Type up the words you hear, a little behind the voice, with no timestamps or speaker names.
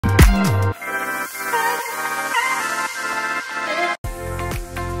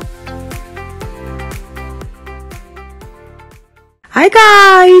Hi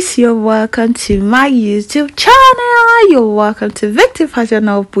guys, you're welcome to my YouTube channel. You're welcome to Victor Fashion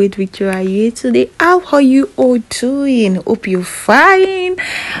Up with Victoria here today. How are you all doing? Hope you're fine.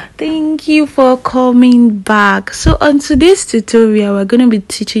 Thank you for coming back. So on today's tutorial, we're going to be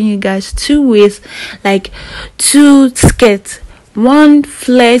teaching you guys two ways, like two skirts. One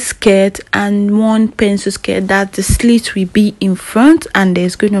flare skirt and one pencil skirt, that the slit will be in front and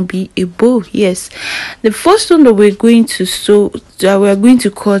there's going to be a bow. Yes, the first one that we're going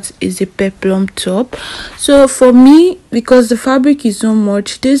to cut is a peplum top. So for me, because the fabric is so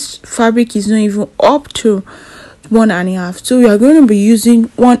much, this fabric is not even up to 1.5, so we are going to be using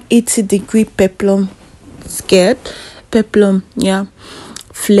 180-degree peplum skirt,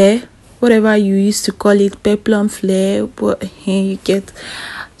 flare, whatever you used to call it, peplum, flare, what you get.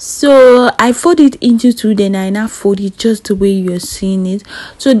 So I fold it into two, then I now fold it just the way you're seeing it.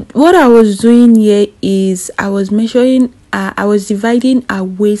 So what I was doing here is I was measuring, I was dividing our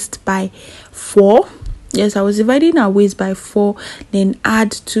waist by 4. Yes, I was dividing our waist by 4, then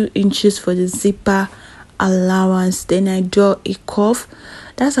add 2 inches for the zipper allowance, then I draw a curve.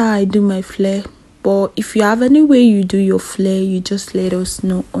 That's how I do my flare. But if you have any way you do your flare, you just let us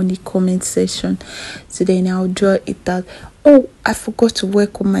know on the comment section, so then I'll draw it out. Oh, I forgot to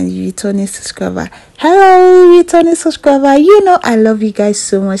welcome my returning subscriber. Hello, returning subscriber. You know I love you guys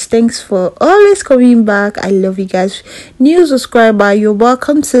so much. Thanks for always coming back. I love you guys. New subscriber, you're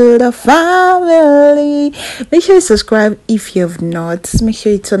welcome to the family. Make sure you subscribe if you have not. Make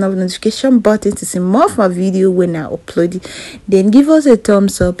sure you turn on the notification button to see more of my video when I upload it. Then give us a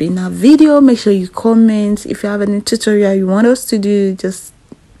thumbs up in our video. Make sure you comment. If you have any tutorial you want us to do, just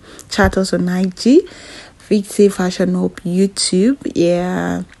chat us on IG. Victor Fashion Up YouTube.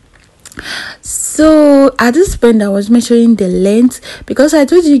 Yeah, so at this point I was measuring the length, because I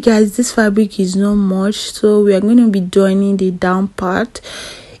told you guys this fabric is not much, so we are going to be joining the down part.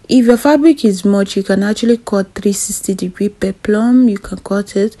 If your fabric is much, you can actually cut 360-degree peplum. You can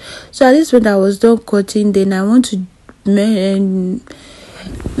cut it. So at this point I was done cutting, then I want to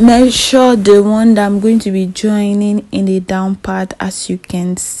measure the one that I'm going to be joining in the down part. As you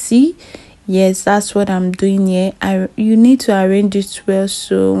can see, yes, that's what I'm doing here. You need to arrange it well,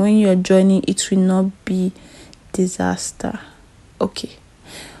 so when you're joining it will not be disaster. Okay,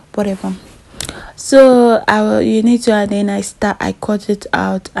 whatever. So you need to, and then I cut it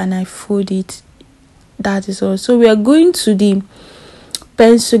out and I fold it. That is all. So we are going to the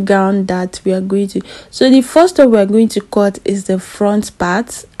pencil gown that we are going to. So the first one we are going to cut is the front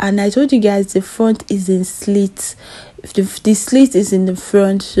part, and I told you guys the front is in slits. The slit is in the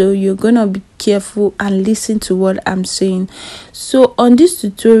front, so you're gonna be careful and listen to what I'm saying. So on this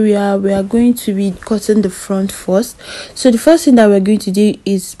tutorial we are going to be cutting the front first. So the first thing that we're going to do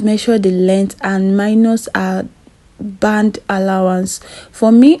is measure the length and minus our band allowance.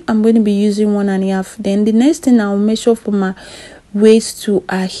 For me, I'm going to be using 1.5. Then the next thing I'll measure for my waist to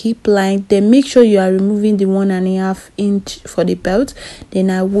a hip line, then make sure you are removing the 1.5 inch for the belt, then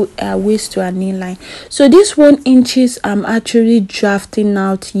I waist to a knee line. So this 1 inches I'm actually drafting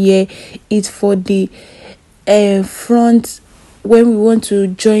out here is for the front, when we want to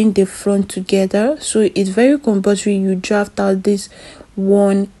join the front together. So it's very compulsory you draft out this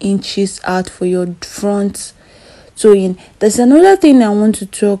 1 inches out for your front sewing. There's another thing I want to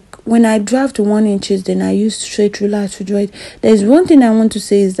talk. When I draft 1 inches, then I use straight ruler to draw it. There's one thing I want to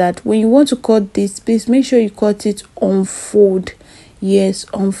say is that when you want to cut this, please make sure you cut it on fold. Yes,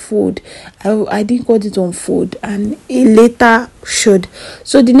 on fold. I didn't cut it on fold, and it later should.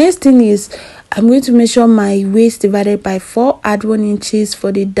 So the next thing is I'm going to measure my waist divided by 4, add 1 inches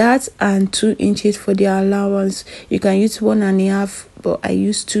for the dart and 2 inches for the allowance. You can use 1.5, but I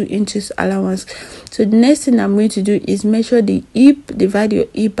use 2 inches allowance. So the next thing I'm going to do is measure the hip, divide your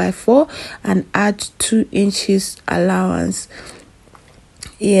hip by 4 and add 2 inches allowance.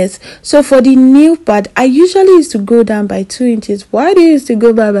 Yes, so for the nail part, I usually used to go down by 2 inches. Why do you used to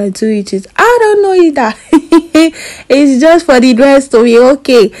go down by 2 inches? I don't know either. It's just for the dress to be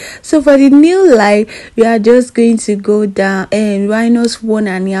okay. So for the nail line, we are just going to go down and minus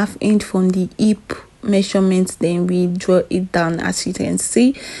 1.5 inch from the hip measurements, then we draw it down, as you can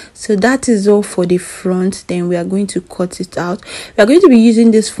see. So that is all for the front. Then we are going to cut it out. We are going to be using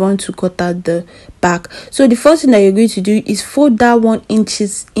this front to cut out the back. So the first thing that you're going to do is fold that 1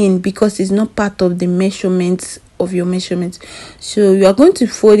 inches in, because it's not part of the measurements of your measurements. So you are going to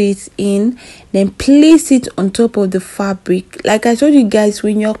fold it in, then place it on top of the fabric. Like I told you guys,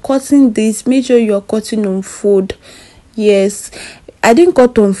 when you're cutting this, make sure you're cutting on fold. Yes, I didn't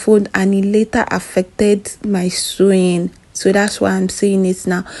cut on fold and it later affected my sewing. so that's why I'm saying it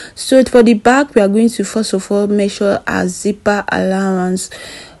now. So for the back, we are going to first of all measure our zipper allowance.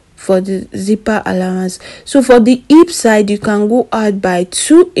 For the zipper allowance, so for the hip side, you can go out by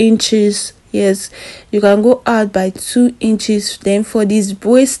 2 inches. Yes, you can go out by 2 inches. Then for this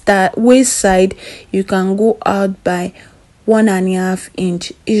waist side, you can go out by 1.5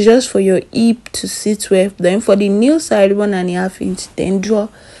 inch. It's just for your hip to sit well. Then for the nail side, 1.5 inch. Then draw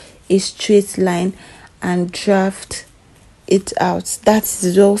a straight line and draft it out. That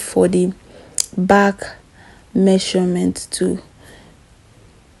is all for the back measurement too.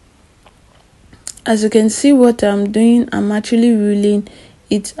 As you can see what I'm doing, I'm actually ruling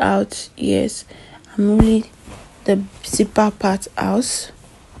it out. Yes, I'm ruling the zipper part out.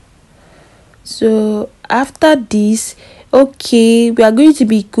 So after this, okay, we are going to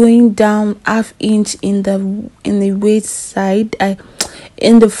be going down 1/2 inch in the waist side.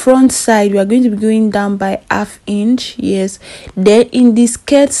 In the front side, we are going to be going down by 1/2 inch. Yes, then in the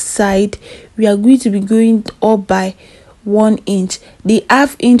skirt side, we are going to be going up by 1 inch. The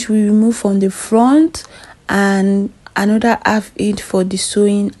 1/2 inch we remove from the front, and another 1/2 inch for the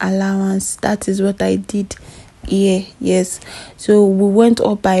sewing allowance. That is what I did here. Yes, so we went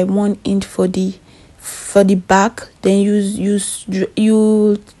up by 1 inch for the back. Then you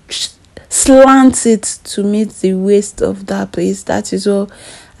slant it to meet the waist of that place. That is all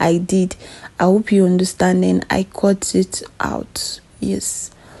I did. I hope you understand. Then I cut it out. Yes.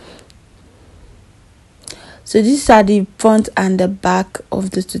 So these are the front and the back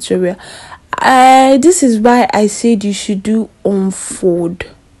of the tutorial. This is why I said you should do unfold.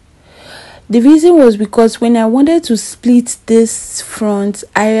 The reason was because when I wanted to split this front,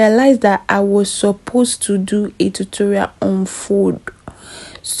 I realized that I was supposed to do a tutorial unfold.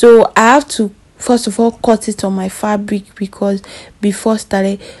 So I have to first of all cut it on my fabric, because before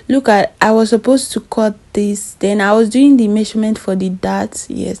starting, look at, I was supposed to cut this. Then I was doing the measurement for the dart.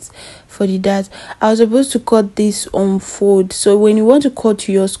 Yes, for the dart I was supposed to cut this on fold. So when you want to cut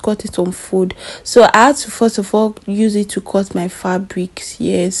yours, cut it on fold. So I had to first of all use it to cut my fabrics.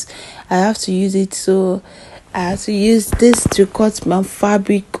 Yes, I have to use it. So I have to use this to cut my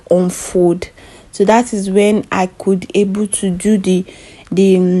fabric on fold. So that is when I could able to do the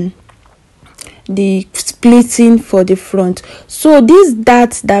splitting for the front. So this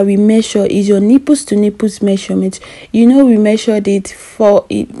dart that we measure is your nipples to nipples measurement. You know, we measured it for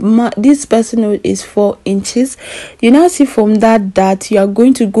this person is 4 inches. You now see from that dart, you are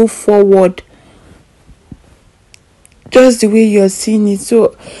going to go forward just the way you're seeing it.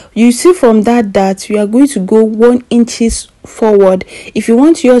 So you see from that dart, you are going to go 1 inches forward. If you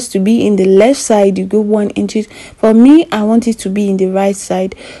want yours to be in the left side, you go 1 inches. For me, I want it to be in the right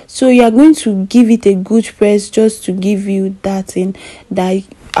side. So you are going to give it a good press just to give you that in that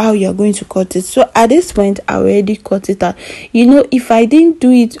how you're going to cut it. So at this point, I already cut it out. You know, if I didn't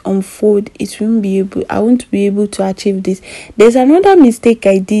do it on fold, I won't be able to achieve this. There's another mistake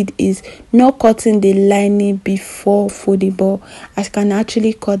I did, is not cutting the lining before folding, but I can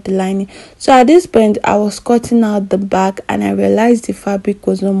actually cut the lining. So at this point, I was cutting out the back, and I realized the fabric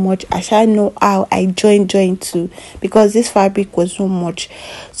was not much. I shall know how I joined too, because this fabric was so much.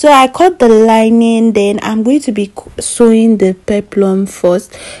 So I cut the lining. Then I'm going to be sewing the peplum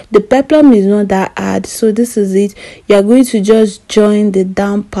first. The peplum is not that hard, so this is it. You are going to just join the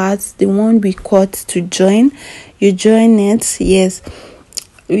down parts, the one we cut to join. You join it. Yes,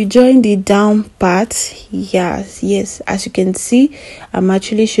 we join the down part. Yes, as you can see, I'm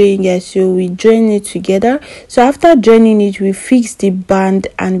actually showing you guys. So we join it together. So after joining it, we fix the band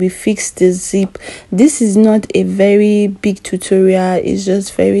and we fix the zip. This is not a very big tutorial, it's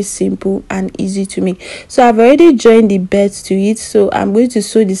just very simple and easy to make. So I've already joined the belt to it, so I'm going to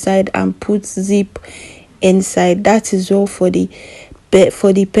sew the side and put zip inside. That is all for the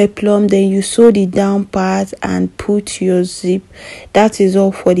peplum. Then you sew the down part and put your zip. That is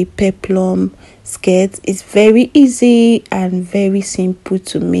all for the peplum skirt. It's very easy and very simple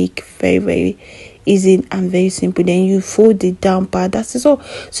to make. Very easy and very simple. Then you fold the down part. That is all.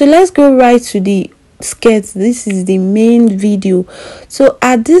 So let's go right to the skirt. This is the main video. So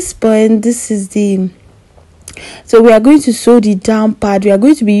at this point, so we are going to sew the down part. We are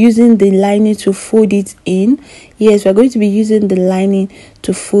going to be using the lining to fold it in. Yes, we are going to be using the lining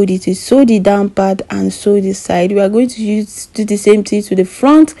to fold it. To sew the down part and sew the side. We are going to do the same thing to the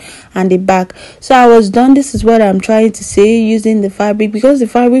front and the back. So I was done. This is what I'm trying to say, using the fabric, because the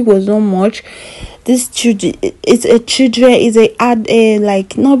fabric was not much. This children, it's a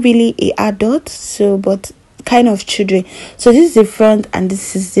like not really a adult, so but kind of children. So this is the front and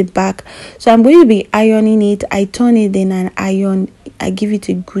this is the back. So I'm going to be ironing it. I turn it in an iron. I give it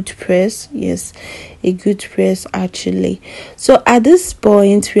a good press. Yes, a good press actually. So at this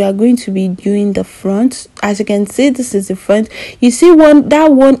point we are going to be doing the front. As you can see, this is the front. You see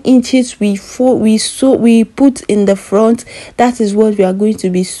that 1 inches we put in the front, that is what we are going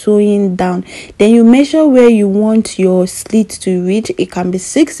to be sewing down. Then you measure where you want your slit to reach. It can be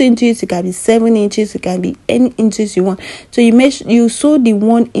 6 inches, it can be 7 inches, it can be any inches you want. So you sew the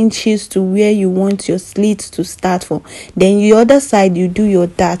 1 inches to where you want your slit to start from. Then the other side you do your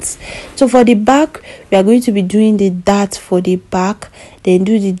darts. So for the back we are going to be doing the dart for the back, then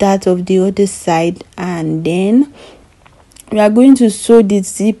do the dart of the other side, and then we are going to sew the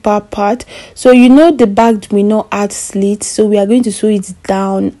zipper part. So you know the back we not add slits, so we are going to sew it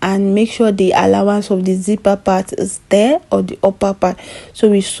down and make sure the allowance of the zipper part is there, or the upper part, so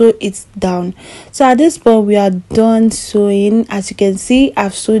we sew it down. So at this point we are done sewing. As you can see,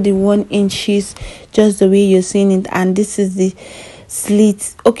 I've sewed the 1 inches just the way you're seeing it, and this is the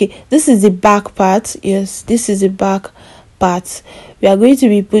slit. Okay, this is the back part. Yes, this is the back part. We are going to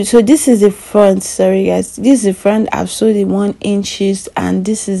be so this is the front, sorry guys, this is the front. I've sewed the 1 inches and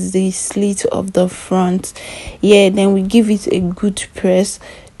this is the slit of the front. Yeah, then we give it a good press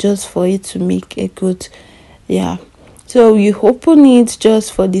just for it to make a good, yeah. So you open it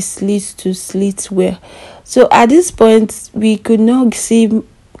just for the slit to slit well. So at this point we could not see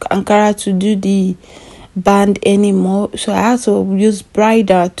Ankara to do the band anymore, so I had to use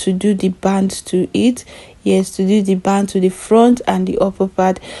bridle to do the band to it. Yes, to do the band to the front and the upper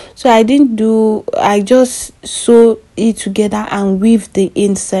part. So I just sew it together and weave the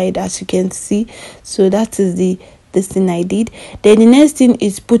inside, as you can see. So that is this thing I did. Then the next thing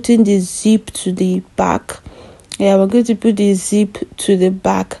is putting the zip to the back. Yeah, we're going to put the zip to the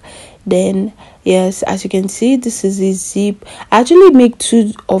back. Then yes, as you can see, this is a zip. I actually make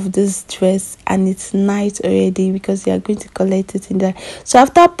 2 of this dress and it's nice already because they are going to collect it in there. So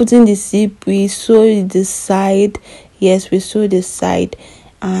after putting the zip, we sew the side. Yes, we sew the side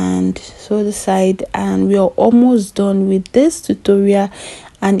and we are almost done with this tutorial.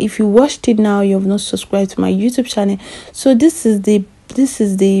 And if you watched it now, you have not subscribed to my YouTube channel. So this is the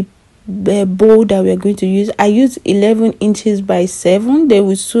bow that we are going to use. I use 11 inches by 7. Then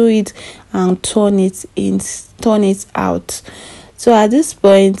we sew it and turn it out. So at this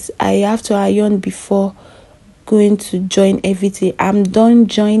point I have to iron before going to join everything. I'm done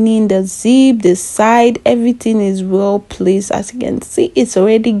joining the zip, the side, everything is well placed. As you can see, it's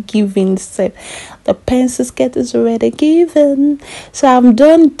already given set. The pencil skirt is already given. So I'm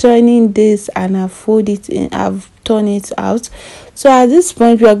done joining this and I've fold it in, I've turn it out. So at this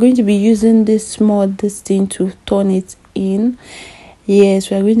point we are going to be using this thing to turn it in. Yes,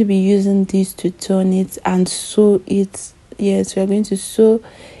 we are going to be using this to turn it and sew it. Yes, we are going to sew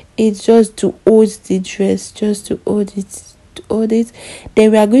it just to hold the dress, just to hold it.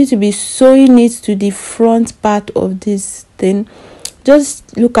 Then we are going to be sewing it to the front part of this thing.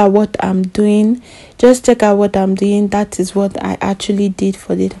 Just look at what I'm doing, just check out what I'm doing. That is what I actually did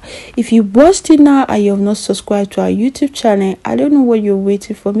for it. If you watched it now and you have not subscribed to our YouTube channel, I don't know what you're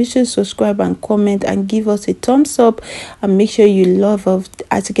waiting for. Make sure you subscribe and comment and give us a thumbs up, and make sure you love us.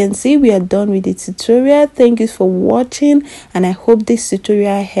 As you can see, we are done with the tutorial. Thank you for watching and I hope this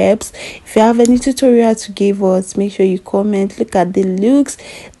tutorial helps. If you have any tutorial to give us, make sure you comment. Look at the looks.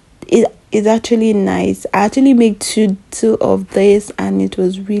 It's actually nice. I actually made two of this and it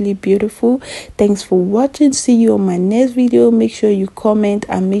was really beautiful. Thanks for watching. See you on my next video. Make sure you comment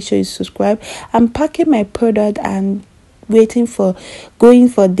and make sure you subscribe. I'm packing my product and going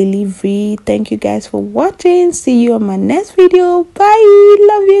for delivery. Thank you guys for watching. See you on my next video. Bye.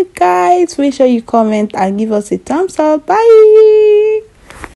 Love you guys. Make sure you comment and give us a thumbs up. Bye.